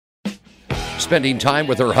spending time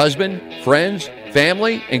with her husband, friends,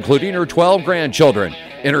 family, including her 12 grandchildren.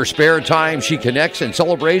 In her spare time, she connects and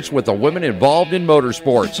celebrates with the women involved in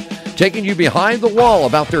motorsports, taking you behind the wall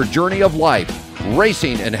about their journey of life,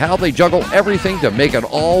 racing, and how they juggle everything to make it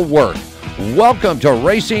all work. Welcome to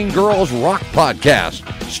Racing Girls Rock Podcast.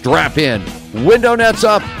 Strap in, window nets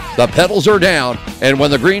up, the pedals are down, and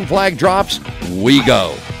when the green flag drops, we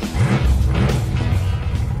go.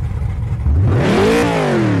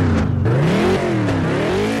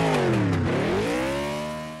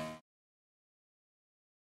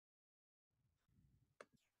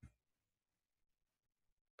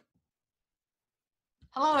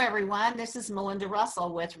 Hello, everyone. This is Melinda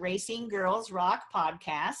Russell with Racing Girls Rock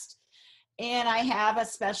Podcast. And I have a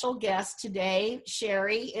special guest today.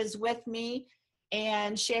 Sherri is with me.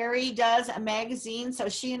 And Sherri does a magazine, so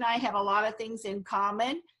she and I have a lot of things in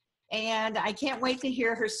common. And I can't wait to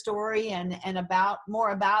hear her story and about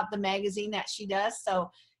more about the magazine that she does.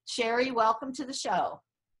 So Sherri, welcome to the show.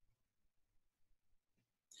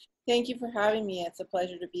 Thank you for having me. It's a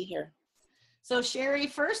pleasure to be here. So Sherri,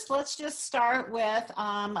 first, let's just start with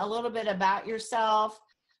a little bit about yourself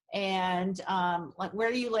and like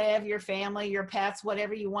where you live, your family, your pets,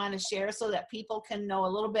 whatever you want to share so that people can know a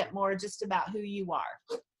little bit more just about who you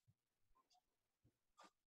are.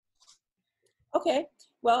 Okay.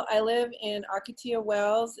 Well, I live in Ocotillo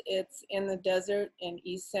Wells. It's in the desert in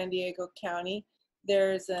East San Diego County.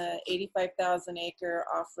 There's an 85,000 acre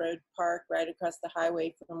off-road park right across the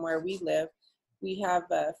highway from where we live. We have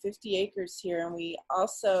 50 acres here, and we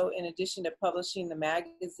also, in addition to publishing the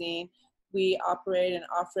magazine, we operate an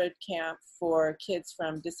off-road camp for kids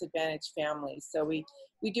from disadvantaged families. So we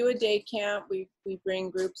do a day camp. We bring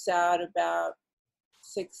groups out about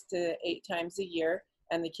 6 to 8 times a year,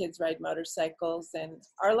 and the kids ride motorcycles, and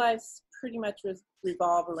our lives pretty much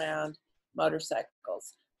revolve around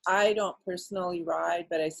motorcycles. I don't personally ride,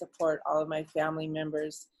 but I support all of my family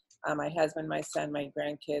members. My husband, my son, my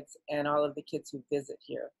grandkids, and all of the kids who visit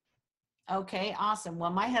here. Okay, awesome.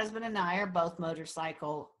 Well, my husband and I are both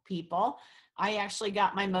motorcycle people. I actually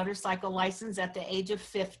got my motorcycle license at the age of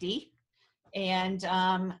 50 and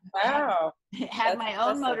Wow. had my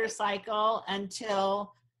own motorcycle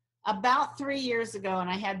until about 3 years ago,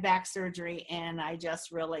 and I had back surgery, and I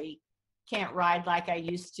just really can't ride like I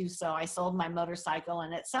used to, so I sold my motorcycle,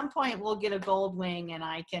 and at some point we'll get a gold wing and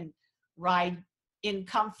I can ride in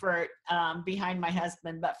comfort behind my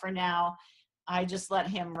husband, but for now I just let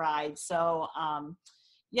him ride. So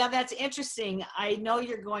yeah, that's interesting. I know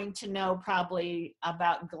you're going to know probably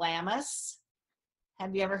about Glamis.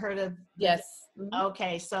 Have you ever heard of Yes.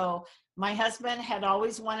 Okay, so my husband had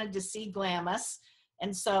always wanted to see Glamis,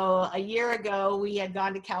 and so a year ago we had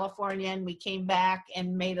gone to California and we came back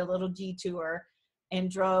and made a little detour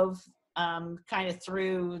and drove kind of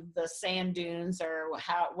through the sand dunes or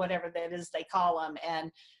whatever that is they call them.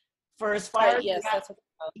 And for as far as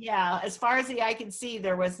as far as the eye could see,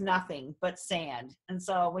 there was nothing but sand. And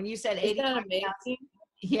so when you said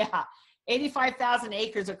 85,000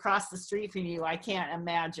 acres across the street from you, I can't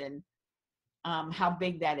imagine how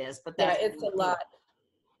big that is. But it's a lot.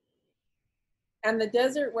 And the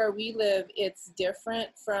desert where we live, it's different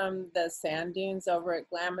from the sand dunes over at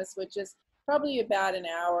Glamis, which is probably about an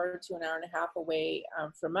hour to an hour and a half away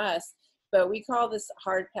from us. But we call this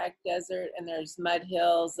hard-packed desert, and there's mud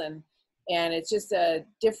hills, and it's just a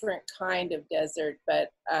different kind of desert,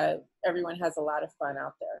 but everyone has a lot of fun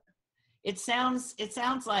out there. It sounds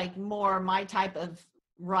like more my type of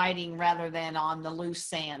riding rather than on the loose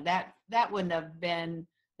sand. That wouldn't have been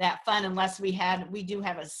that fun unless we do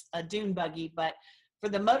have a dune buggy, but for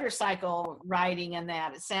the motorcycle riding and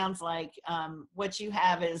that, it sounds like what you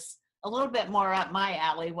have is a little bit more up my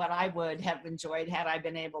alley, what I would have enjoyed had I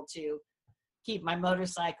been able to keep my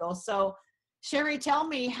motorcycle. So Sherri, tell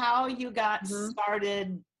me how you got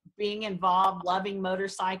started being involved, loving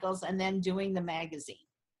motorcycles, and then doing the magazine.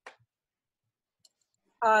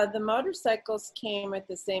 The motorcycles came at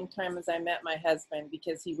the same time as I met my husband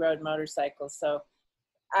because he rode motorcycles. So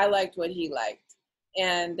I liked what he liked.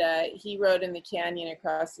 And he rode in the canyon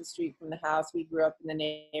across the street from the house. We grew up in the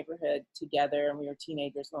neighborhood together, and we were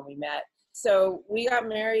teenagers when we met. So we got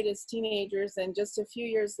married as teenagers, and just a few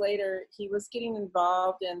years later, he was getting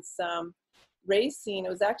involved in some racing. It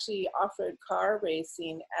was actually off-road car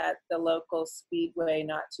racing at the local speedway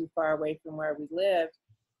not too far away from where we lived.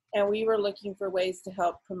 And we were looking for ways to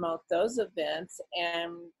help promote those events,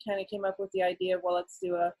 and kind of came up with the idea of, well, let's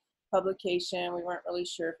do a publication. We weren't really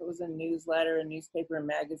sure if it was a newsletter, a newspaper, a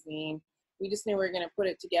magazine. We just knew we were going to put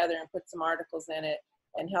it together and put some articles in it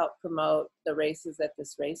and help promote the races at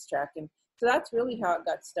this racetrack. And so that's really how it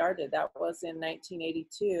got started. That was in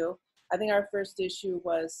 1982. I think our first issue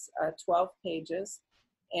was 12 pages.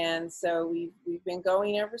 And so we've been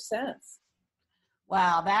going ever since.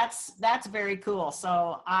 Wow, that's very cool.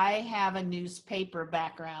 So I have a newspaper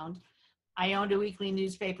background. I owned a weekly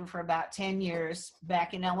newspaper for about 10 years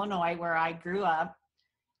back in Illinois, where I grew up.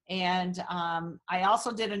 And I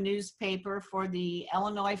also did a newspaper for the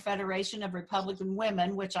Illinois Federation of Republican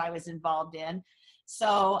Women, which I was involved in.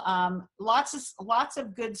 So lots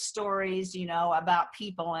of good stories, you know, about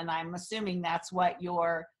people. And I'm assuming that's what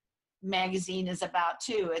your magazine is about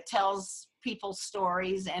too. It tells people's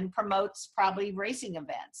stories and promotes probably racing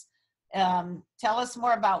events. Tell us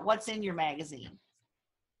more about what's in your magazine.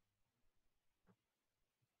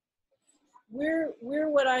 We're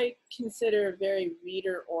what I consider very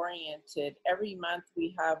reader oriented. Every month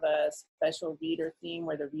we have a special reader theme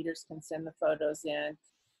where the readers can send the photos in.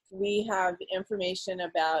 We have information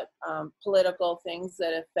about political things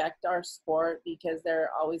that affect our sport, because they're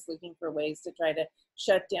always looking for ways to try to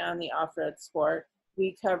shut down the off-road sport.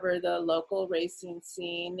 We cover the local racing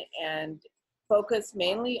scene and focus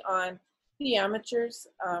mainly on the amateurs.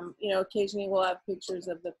 You know, occasionally we'll have pictures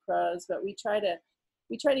of the pros, but we try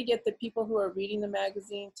to get the people who are reading the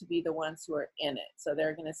magazine to be the ones who are in it. So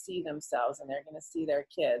they're going to see themselves and they're going to see their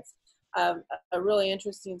kids. A really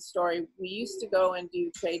interesting story. We used to go and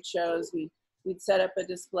do trade shows. We'd set up a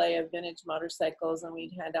display of vintage motorcycles and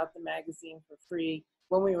we'd hand out the magazine for free.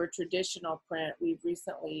 When we were traditional print, we've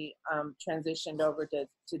recently transitioned over to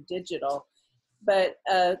digital. But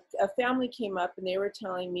a family came up and they were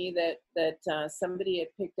telling me that somebody had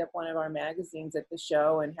picked up one of our magazines at the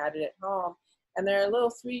show and had it at home. And their little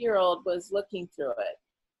 3-year-old was looking through it.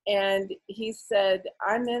 And he said,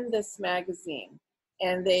 "I'm in this magazine."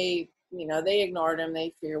 And they ignored him.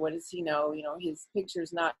 They figure, what does he know? You know, his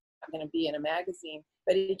picture's not going to be in a magazine.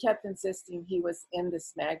 But he kept insisting he was in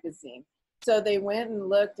this magazine. So they went and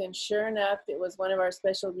looked, and sure enough, it was one of our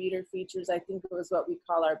special reader features. I think it was what we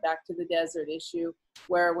call our Back to the Desert issue,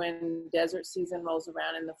 where when desert season rolls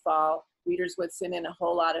around in the fall, readers would send in a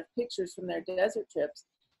whole lot of pictures from their desert trips.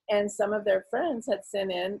 And some of their friends had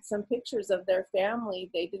sent in some pictures of their family.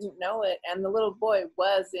 They didn't know it. And the little boy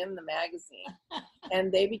was in the magazine.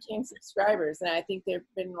 And they became subscribers. And I think they've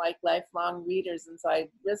been like lifelong readers. And so I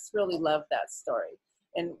just really love that story.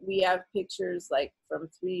 And we have pictures like from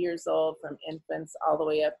 3 years old, from infants, all the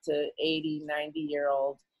way up to 80,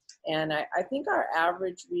 90-year-old. And I think our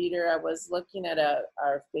average reader, I was looking at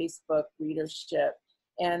our Facebook readership,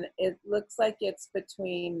 and it looks like it's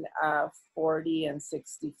between 40 and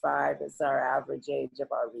 65 is our average age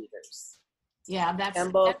of our readers. Yeah,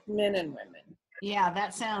 and both men and women. Yeah,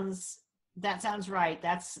 that sounds right.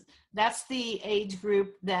 That's the age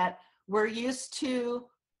group that we're used to.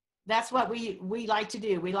 That's what we like to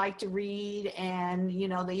do. We like to read, and you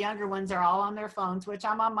know, the younger ones are all on their phones, which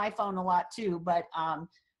I'm on my phone a lot too. But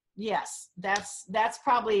yes, that's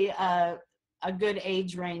probably a good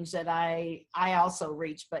age range that I also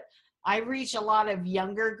reach. But I reach a lot of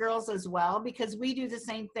younger girls as well, because we do the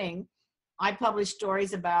same thing. I publish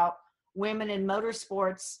stories about women in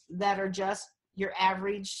motorsports that are just your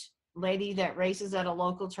average lady that races at a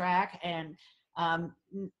local track, and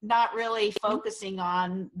not really focusing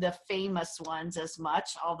on the famous ones as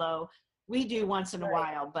much, although we do once in a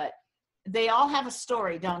while. But they all have a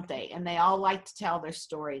story, don't they? And they all like to tell their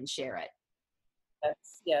story and share it.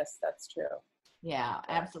 Yes, that's true. Yeah,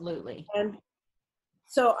 absolutely. And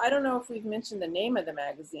so I don't know if we've mentioned the name of the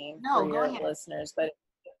magazine for your listeners, but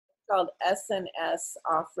it's called S&S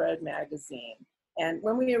Off-Road Magazine. And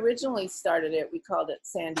when we originally started it, we called it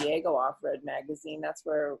San Diego Off-Road Magazine. That's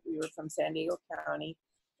where we were, from San Diego County.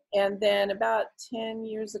 And then about 10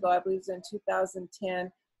 years ago, I believe it was in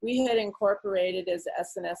 2010, we had incorporated as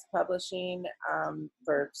S&S Publishing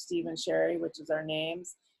for Steve and Sherri, which is our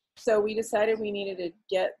names. So we decided we needed to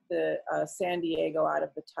get the San Diego out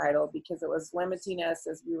of the title, because it was limiting us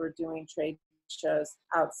as we were doing trade shows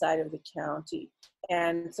outside of the county.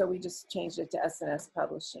 And so we just changed it to S&S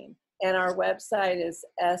Publishing. And our website is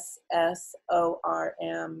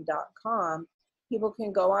ssorm.com. People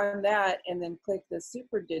can go on that and then click the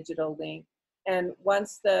super digital link. And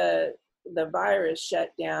once the virus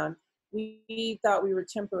shut down, we thought we were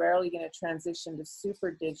temporarily going to transition to super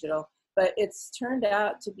digital. But it's turned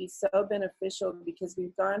out to be so beneficial, because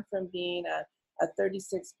we've gone from being a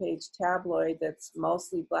 36-page tabloid that's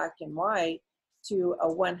mostly black and white to a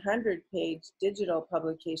 100-page digital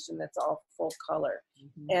publication that's all full color.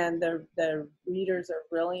 Mm-hmm. And the readers are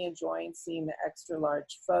really enjoying seeing the extra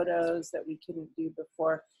large photos that we couldn't do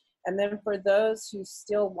before. And then for those who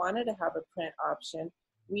still wanted to have a print option,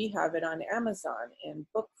 we have it on Amazon in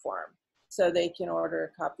book form. so they can order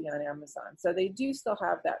a copy on Amazon. So they do still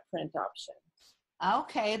have that print option.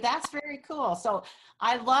 Okay, that's very cool. So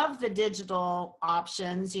I love the digital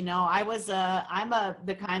options. You know,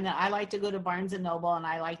 the kind that I like to go to Barnes and Noble and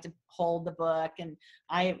I like to hold the book, and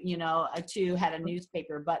I too had a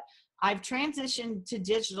newspaper, but I've transitioned to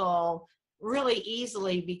digital really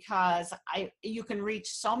easily because you can reach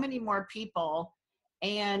so many more people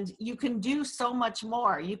and you can do so much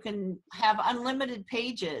more. You can have unlimited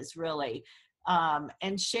pages really,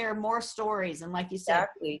 and share more stories. And like you said,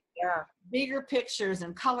 Exactly. Yeah. bigger pictures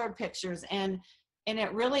and colored pictures, and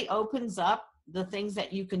it really opens up the things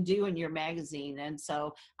that you can do in your magazine. And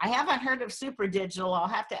so I haven't heard of super digital. I'll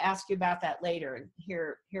have to ask you about that later and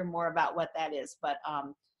hear more about what that is. But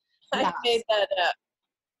yeah. I made that up.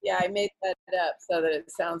 Yeah, I made that up so that it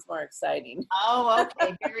sounds more exciting. Oh,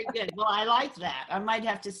 okay, very good. Well, I like that. I might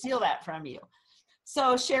have to steal that from you.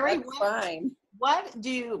 So Sherri, That's fine. what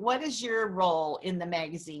is your role in the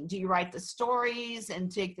magazine? Do you write the stories and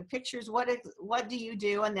take the pictures? What do you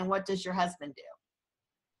do, and then what does your husband do?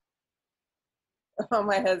 Oh,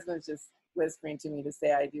 my husband's just whispering to me to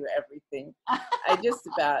say I do everything. I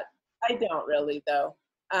don't really though.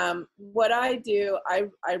 What I do, I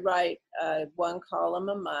write one column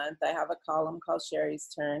a month. I have a column called Sherri's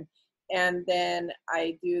Turn. And then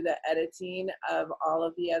I do the editing of all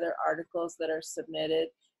of the other articles that are submitted.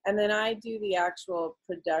 And then I do the actual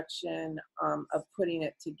production of putting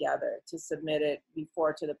it together to submit it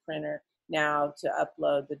before to the printer, now to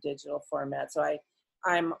upload the digital format. So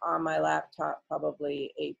I'm on my laptop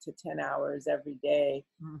probably 8 to 10 hours every day.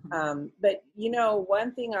 Mm-hmm. But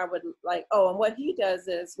one thing I would like, and what he does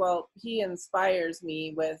is, well, he inspires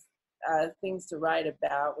me with things to write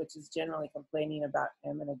about, which is generally complaining about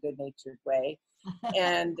him in a good-natured way.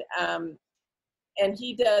 And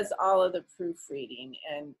he does all of the proofreading,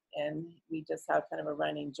 and we just have kind of a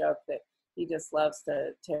running joke that he just loves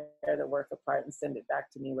to tear the work apart and send it back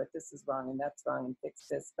to me with this is wrong and that's wrong and fix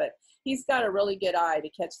this. But he's got a really good eye to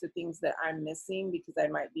catch the things that I'm missing because I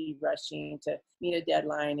might be rushing to meet a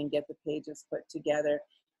deadline and get the pages put together.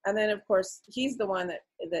 And then of course he's the one that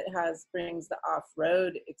brings the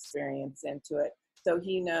off-road experience into it. So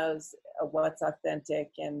he knows what's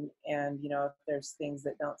authentic and if there's things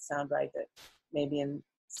that don't sound right that maybe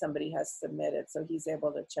somebody has submitted. So he's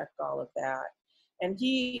able to check all of that. And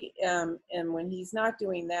and when he's not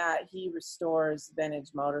doing that, he restores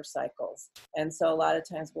vintage motorcycles. And so a lot of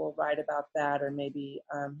times we'll write about that, or maybe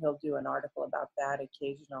he'll do an article about that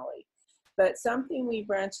occasionally. But something we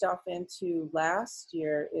branched off into last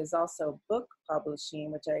year is also book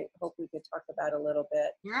publishing, which I hope we could talk about a little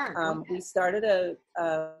bit. Sure. We started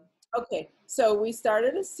we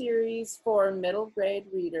started a series for middle grade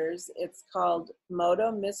readers. It's called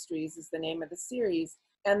Moto Mysteries is the name of the series.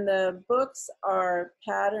 And the books are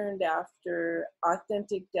patterned after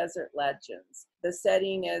authentic desert legends. The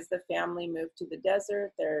setting is the family moved to the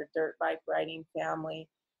desert. They're a dirt bike riding family.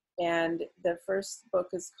 And the first book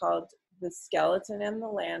is called The Skeleton and the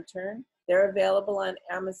Lantern. They're available on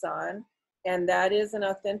Amazon. And that is an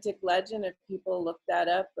authentic legend. If people look that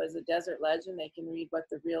up as a desert legend, they can read what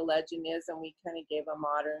the real legend is. And we kind of gave a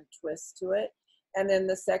modern twist to it. And then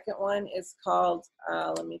the second one is called,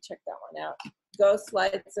 let me check that one out, Ghost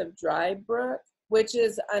Lights of Dry Brook, which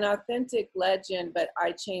is an authentic legend, but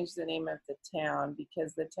I changed the name of the town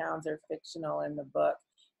because the towns are fictional in the book.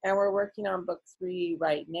 And we're working on book 3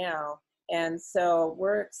 right now. And so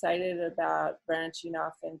we're excited about branching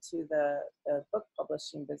off into the book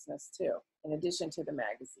publishing business too, in addition to the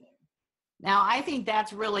magazine. Now, I think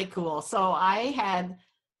that's really cool. So I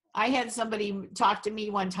had somebody talk to me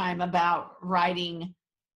one time about writing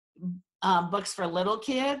books for little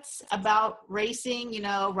kids about racing,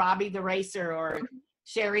 Robbie the Racer or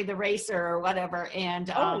Sherri the Racer or whatever. And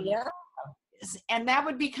yeah. And that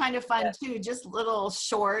would be kind of fun too, just little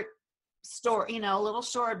short story, little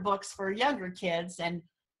short books for younger kids. And,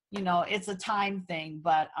 it's a time thing,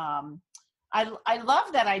 but I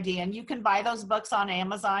love that idea. And you can buy those books on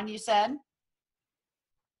Amazon, you said?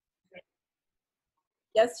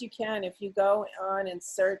 Yes, you can. If you go on and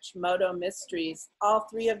search Moto Mysteries, all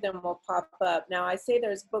 3 of them will pop up. Now, I say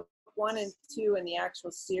there's book 1 and 2 in the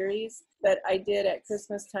actual series, but I did at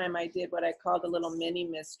Christmas time, I did what I called a little mini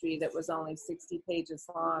mystery that was only 60 pages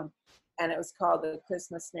long, and it was called The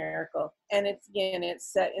Christmas Miracle. And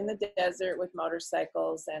it's set in the desert with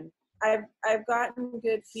motorcycles, and I've gotten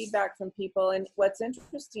good feedback from people. And what's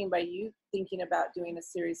interesting by you thinking about doing a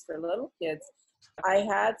series for little kids, I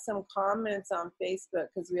had some comments on Facebook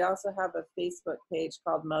because we also have a Facebook page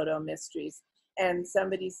called Moto Mysteries. And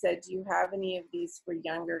somebody said, do you have any of these for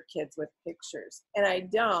younger kids with pictures? And I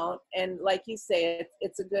don't. And like you say,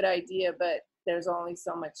 it's a good idea, but there's only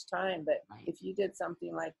so much time. But Right. if you did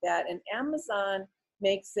something like that, and Amazon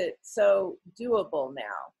makes it so doable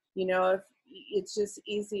now, you know, if it's just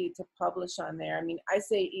easy to publish on there. I mean, I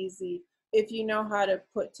say easy if you know how to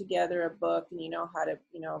put together a book and you know how to,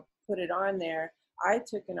 you know, put it on there. I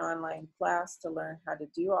took an online class to learn how to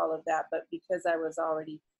do all of that, but because I was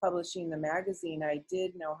already publishing the magazine, I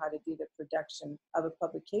did know how to do the production of a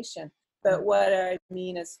publication. But what I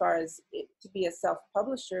mean, as far as it, to be a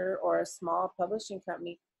self-publisher or a small publishing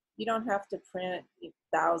company, you don't have to print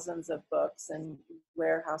thousands of books and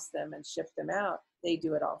warehouse them and ship them out. They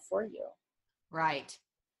do it all for you. Right.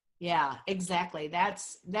 Yeah, exactly.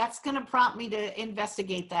 That's going to prompt me to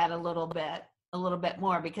investigate that a little bit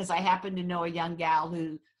more, because I happen to know a young gal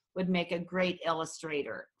who would make a great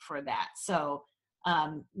illustrator for that. So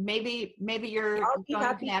maybe you're I'll be going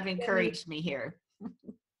happy to have to send you. encouraged me here.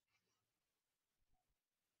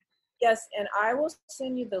 Yes, and I will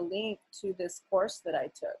send you the link to this course that I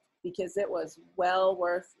took, because it was well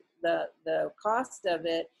worth the cost of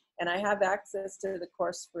it. And I have access to the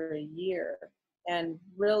course for a year, and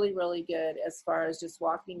really, really good as far as just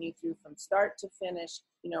walking you through from start to finish,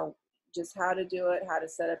 you know, just how to do it, how to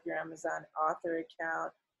set up your Amazon author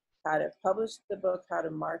account, how to publish the book, how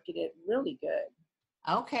to market it. Really good.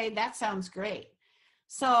 Okay, that sounds great.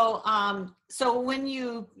 So, so when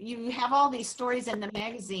you have all these stories in the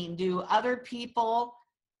magazine, do other people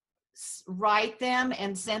write them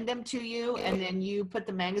and send them to you, and then you put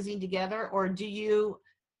the magazine together, or do you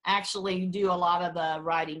actually do a lot of the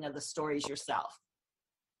writing of the stories yourself?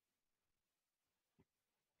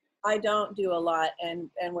 I don't do a lot, and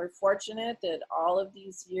we're fortunate that all of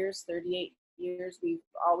these years, 38 years, we've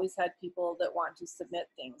always had people that want to submit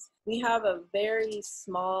things. We have a very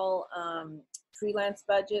small freelance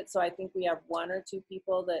budget, so I think we have 1 or 2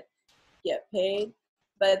 people that get paid,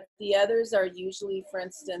 but the others are usually, for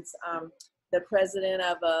instance, the president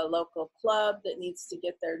of a local club that needs to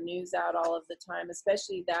get their news out all of the time,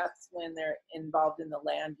 especially that's when they're involved in the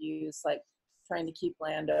land use, like trying to keep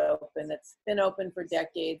land open. It's been open for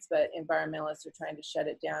decades, but environmentalists are trying to shut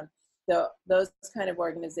it down. So those kind of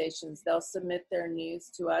organizations, they'll submit their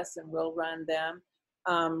news to us and we'll run them.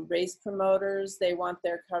 Race promoters, they want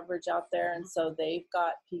their coverage out there, and so they've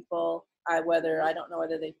got people, I don't know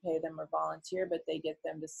whether they pay them or volunteer, but they get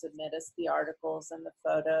them to submit us the articles and the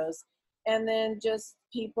photos. And then just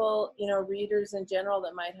people, you know, readers in general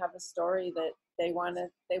that might have a story that they want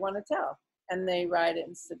to tell, and they write it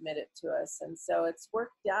and submit it to us. And so it's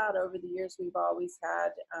worked out over the years. We've always had,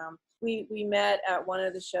 we met at one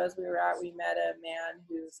of the shows we were at, we met a man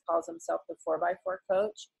who calls himself the 4x4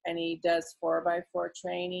 coach, and he does 4x4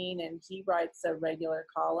 training, and he writes a regular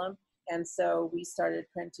column. And so we started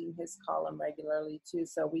printing his column regularly too.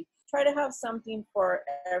 So we try to have something for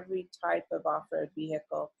every type of off-road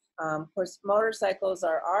vehicle. Of course, motorcycles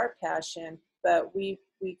are our passion, but we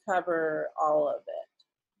cover all of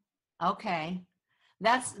it. Okay,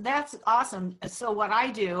 that's awesome. So what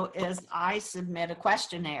I do is I submit a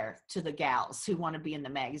questionnaire to the gals who want to be in the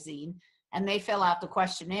magazine, and they fill out the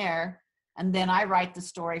questionnaire, and then I write the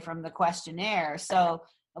story from the questionnaire. So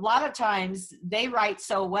a lot of times they write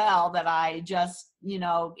so well that I just, you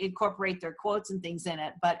know, incorporate their quotes and things in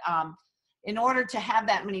it. But in order to have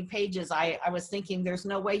that many pages, I was thinking there's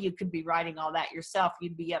no way you could be writing all that yourself.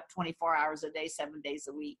 You'd be up 24 hours a day, 7 days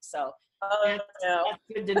a week. So that's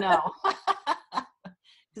good to know,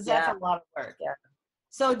 because that's a lot of work. Yeah.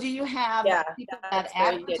 So do you have people that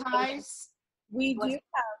advertise? We do have.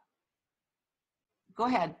 Go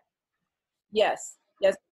ahead. Yes,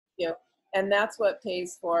 we do. And that's what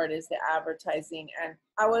pays for it, is the advertising. And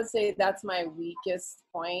I would say that's my weakest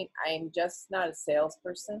point. I'm just not a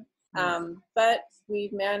salesperson. But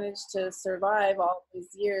we've managed to survive all these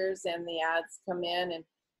years, and the ads come in, and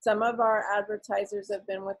some of our advertisers have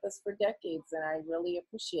been with us for decades, and I really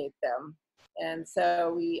appreciate them. And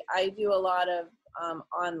so I do a lot of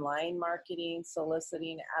online marketing,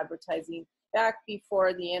 soliciting, advertising. Back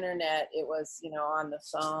before the internet, it was, you know, on the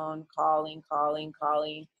phone, calling.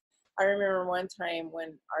 I remember one time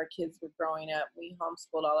when our kids were growing up, we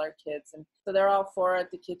homeschooled all our kids. And so they're all 4 at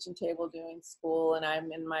the kitchen table doing school, and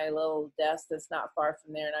I'm in my little desk that's not far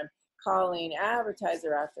from there, and I'm calling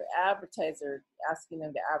advertiser after advertiser, asking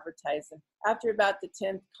them to advertise. And after about the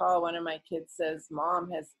 10th call, one of my kids says, "Mom,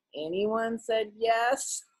 has anyone said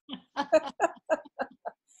yes?"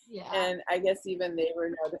 Yeah. And I guess even they were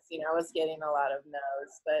noticing I was getting a lot of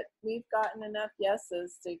no's, but we've gotten enough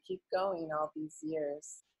yeses to keep going all these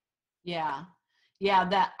years. Yeah.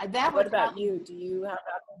 That What about you? Do you have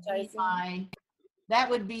advertising? that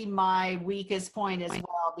would be my weakest point as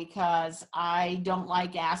well, because I don't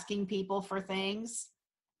like asking people for things.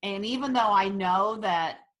 And even though I know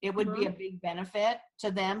that it would be a big benefit to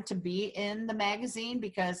them to be in the magazine,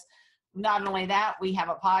 because not only that, we have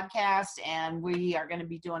a podcast and we are going to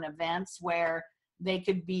be doing events where they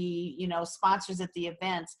could be, you know, sponsors at the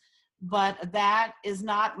events. But that is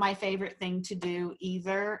not my favorite thing to do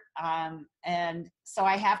either. And so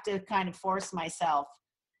I have to kind of force myself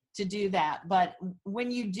to do that. But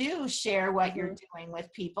when you do share what you're doing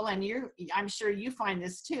with people, and I'm sure you find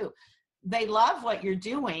this too, they love what you're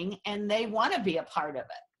doing and they want to be a part of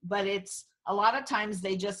it, but it's a lot of times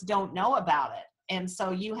they just don't know about it. And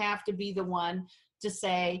so you have to be the one to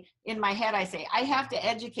say, in my head, I say, I have to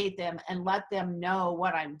educate them and let them know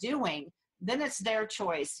what I'm doing. Then it's their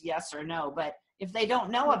choice, yes or no. But if they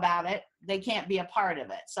don't know about it, they can't be a part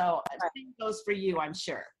of it. So the same goes for you, I'm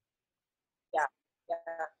sure. Yeah.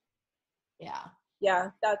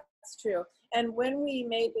 Yeah, that's true. And when we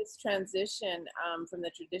made this transition from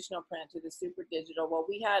the traditional print to the super digital, well,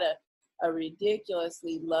 we had a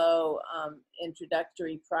ridiculously low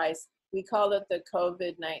introductory price. We called it the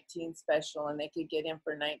COVID-19 special, and they could get in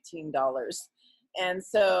for $19. And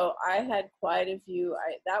so I had quite a few.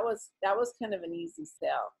 That was kind of an easy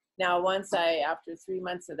sell. Now, after 3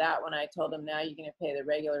 months of that, when I told them, now you're going to pay the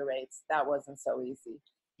regular rates, that wasn't so easy.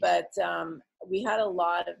 But we had a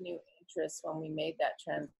lot of new interest when we made that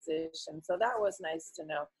transition. So that was nice to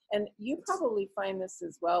know. And you probably find this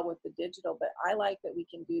as well with the digital, but I like that we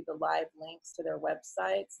can do the live links to their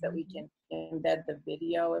websites, that we can embed the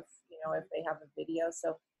video if they have a video.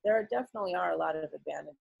 So there definitely are a lot of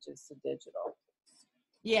advantages to digital.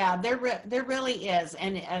 Yeah, there really is.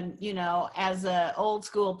 And you know, as a old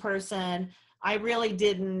school person, I really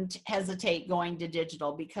didn't hesitate going to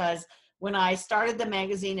digital, because when I started the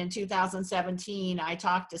magazine in 2017, I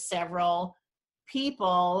talked to several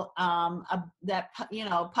people that, you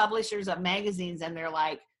know, publishers of magazines, and they're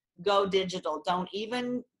like, go digital. Don't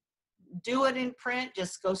even do it in print.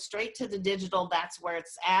 Just go straight to the digital. That's where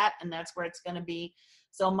it's at, and that's where it's going to be.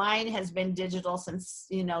 So mine has been digital since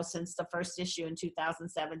the first issue in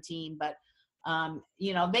 2017. But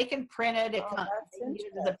you know, they can print it. It comes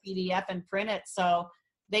as a PDF and print it, so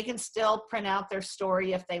they can still print out their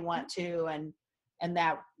story if they want to, and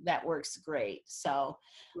that works great. So,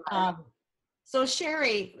 so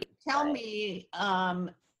Sherri, tell me,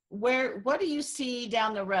 what do you see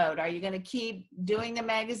down the road? Are you going to keep doing the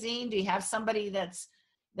magazine? Do you have somebody that's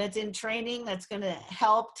in training that's going to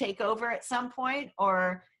help take over at some point,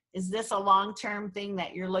 or is this a long-term thing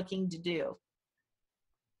that you're looking to do?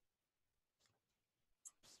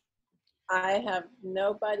 I have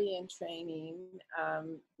nobody in training.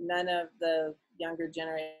 None of the younger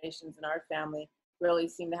generations in our family really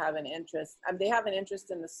seem to have an interest. They have an interest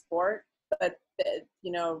in the sport, but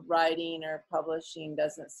writing or publishing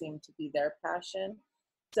doesn't seem to be their passion.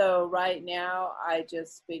 So right now, I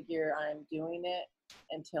just figure I'm doing it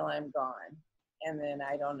until I'm gone, and then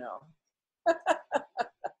I don't know.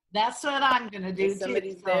 That's what I'm going to do. If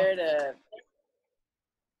somebody's there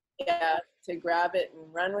to grab it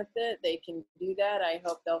and run with it, they can do that. I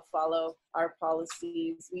hope they'll follow our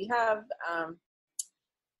policies. We have a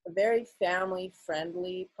very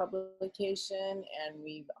family-friendly publication, and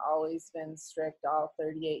we've always been strict all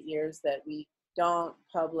 38 years that we don't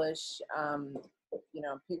publish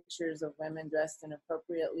pictures of women dressed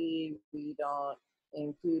inappropriately. We don't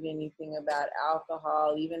include anything about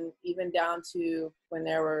alcohol, even down to when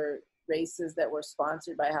there were races that were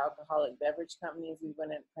sponsored by alcoholic beverage companies. We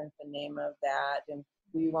wouldn't print the name of that, and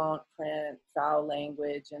we won't print foul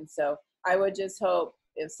language. And so I would just hope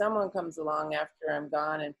if someone comes along after I'm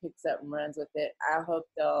gone and picks up and runs with it, I hope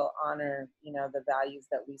they'll honor, the values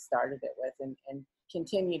that we started it with and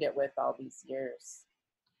continued it with all these years.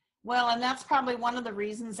 Well, and that's probably one of the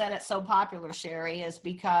reasons that it's so popular, Sherri, is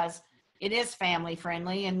because it is family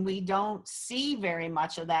friendly, and we don't see very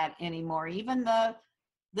much of that anymore. Even the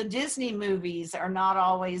Disney movies are not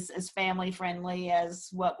always as family friendly as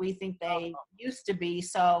what we think they used to be.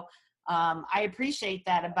 So I appreciate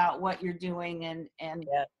that about what you're doing, and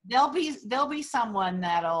there'll be someone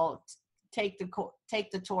that'll take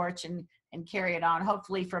the torch and carry it on,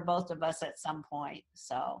 hopefully for both of us at some point.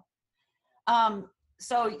 So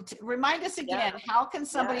remind us again, how can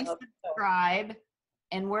somebody subscribe,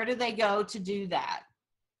 and where do they go to do that?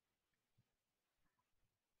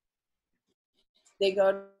 They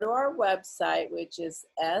go to our website, which is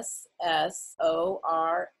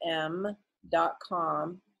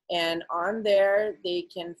ssorm.com. And on there, they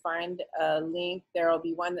can find a link. There will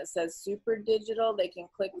be one that says Super Digital. They can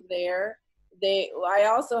click there, I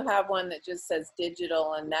also have one that just says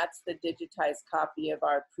digital, and that's the digitized copy of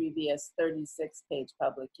our previous 36-page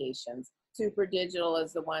publications. Super digital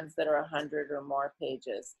is the ones that are 100 or more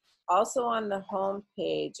pages. Also on the home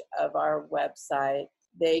page of our website,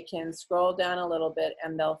 they can scroll down a little bit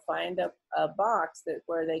and they'll find a box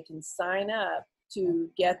where they can sign up to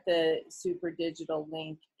get the super digital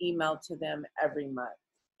link emailed to them every month.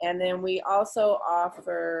 And then we also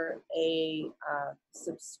offer a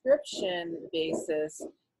subscription basis.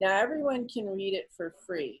 Now everyone can read it for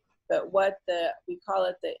free, but we call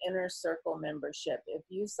it the Inner Circle membership. If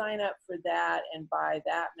you sign up for that and buy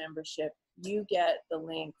that membership, you get the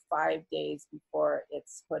link 5 days before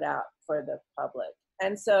it's put out for the public.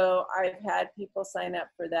 And so I've had people sign up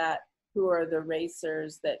for that who are the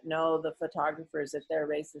racers that know the photographers at their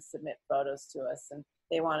races submit photos to us, and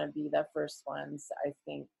they want to be the first ones, I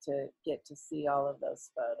think, to get to see all of those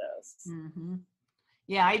photos. Mm-hmm.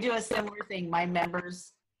 Yeah, I do a similar thing. My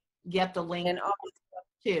members get the link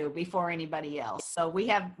too before anybody else. So we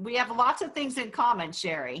have lots of things in common,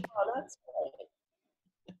 Sherri. Oh, that's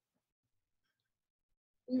great.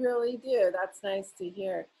 We really do. That's nice to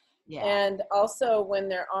hear. Yeah. And also when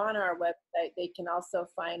they're on our website, they can also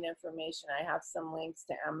find information. I have some links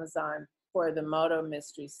to Amazon for the Moto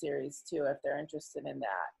Mystery series too, if they're interested in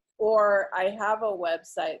that. Or I have a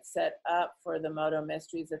website set up for the Moto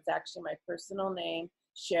Mysteries. It's actually my personal name,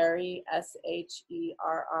 Sherri, Sherri,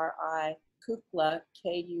 Kukla,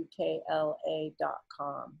 Kukla.com.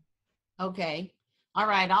 Okay. All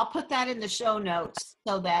right. I'll put that in the show notes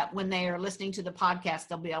so that when they are listening to the podcast,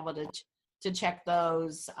 they'll be able to check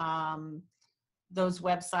those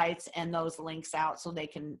websites and those links out so they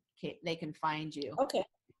can find you. Okay.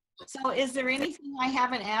 So is there anything I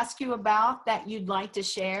haven't asked you about that you'd like to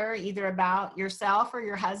share, either about yourself or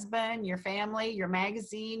your husband, your family, your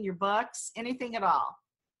magazine, your books, anything at all?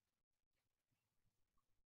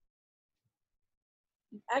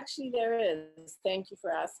 Actually, there is. Thank you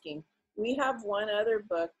for asking. We have one other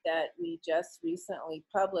book that we just recently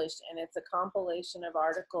published, and it's a compilation of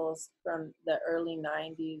articles from the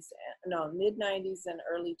mid-90s and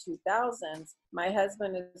early 2000s. My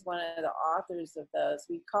husband is one of the authors of those.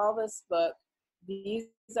 We call this book, These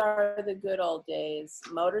Are the Good Old Days,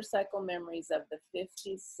 Motorcycle Memories of the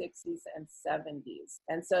 50s, 60s, and 70s.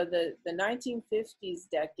 And so the 1950s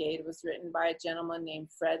decade was written by a gentleman named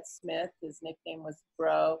Fred Smith. His nickname was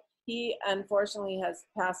Bro. He unfortunately has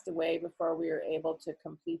passed away before we were able to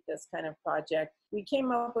complete this kind of project. We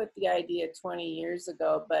came up with the idea 20 years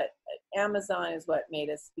ago, but Amazon is what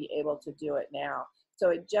made us be able to do it now.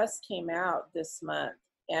 So it just came out this month,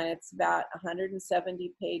 and it's about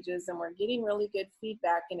 170 pages, and we're getting really good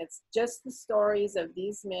feedback. And it's just the stories of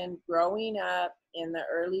these men growing up in the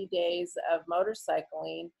early days of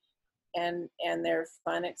motorcycling and their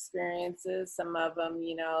fun experiences. Some of them,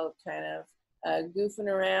 kind of goofing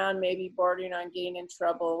around, maybe bordering on getting in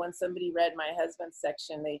trouble. When somebody read my husband's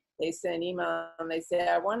section, they sent an email and they say,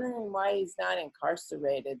 I'm wondering why he's not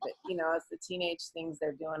incarcerated. But it's the teenage things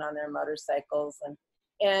they're doing on their motorcycles, and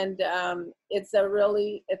it's a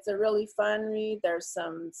really fun read. There's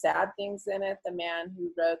some sad things in it. The man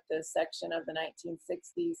who wrote the section of the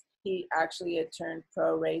 1960s, he actually had turned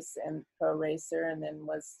pro racer, and then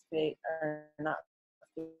was not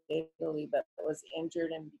fatally, but was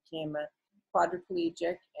injured and became a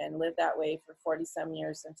quadriplegic and lived that way for 40-some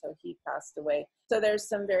years until he passed away. So there's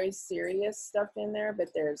some very serious stuff in there, but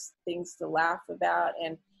there's things to laugh about.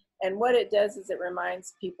 And what it does is it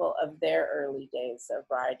reminds people of their early days of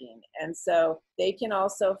riding. And so they can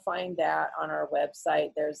also find that on our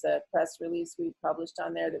website. There's a press release we published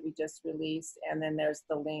on there that we just released. And then there's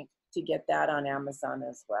the link to get that on Amazon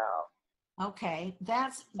as well. Okay.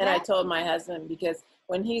 And I told my husband, because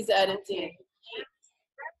when he's editing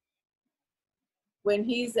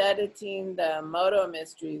the Moto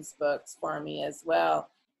Mysteries books for me as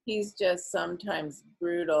well, he's just sometimes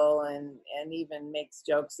brutal and even makes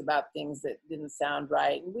jokes about things that didn't sound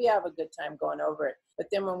right. And we have a good time going over it. But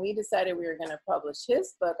then when we decided we were going to publish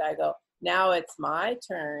his book, I go, now it's my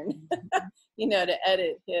turn, to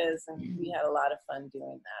edit his. And we had a lot of fun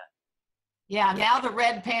doing that. Yeah, now the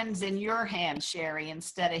red pen's in your hand, Sherri,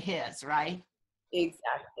 instead of his, right?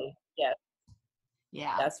 Exactly. Yes.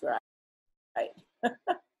 Yeah. That's right.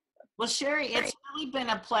 Well, Sherri, it's really been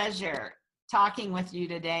a pleasure talking with you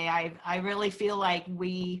today. I really feel like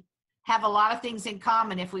we have a lot of things in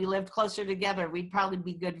common. If we lived closer together, we'd probably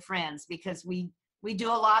be good friends, because we do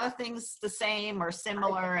a lot of things the same or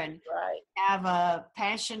similar, and have a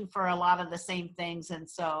passion for a lot of the same things. And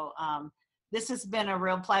so this has been a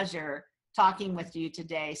real pleasure talking with you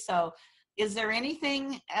today. So is there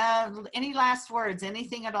anything, any last words,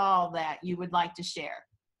 anything at all that you would like to share?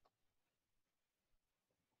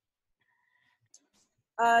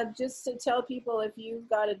 Just to tell people, if you've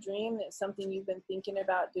got a dream that's something you've been thinking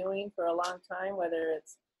about doing for a long time, whether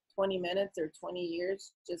it's 20 minutes or 20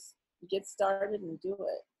 years, just get started and do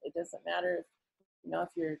it. It doesn't matter if, if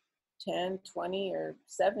you're 10, 20, or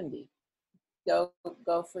 70. Go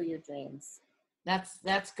for your dreams.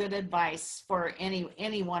 That's good advice for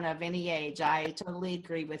anyone of any age. I totally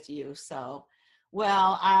agree with you. So,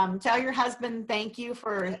 well, tell your husband thank you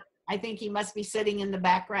for, I think he must be sitting in the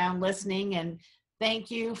background listening, and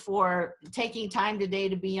thank you for taking time today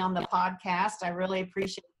to be on the podcast. I really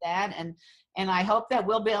appreciate that. And I hope that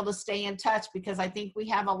we'll be able to stay in touch, because I think we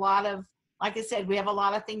have a lot of, like I said, we have a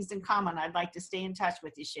lot of things in common. I'd like to stay in touch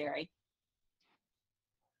with you, Sherri.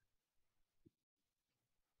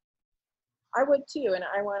 I would too, and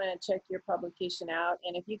I want to check your publication out.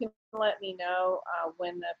 And if you can let me know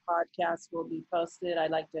when the podcast will be posted,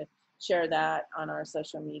 I'd like to share that on our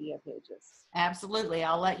social media pages. Absolutely.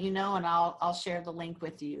 I'll let you know, and I'll share the link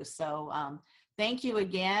with you. So thank you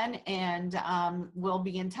again, and we'll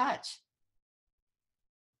be in touch.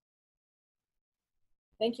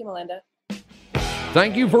 Thank you, Melinda.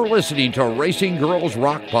 Thank you for listening to Racing Girls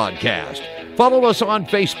Rock Podcast. Follow us on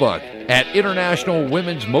Facebook at International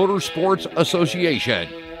Women's Motorsports Association,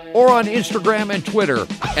 or on Instagram and Twitter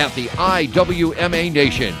at the IWMA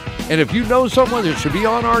Nation. And if you know someone that should be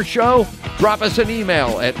on our show, drop us an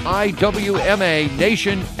email at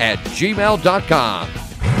iwmanation@gmail.com.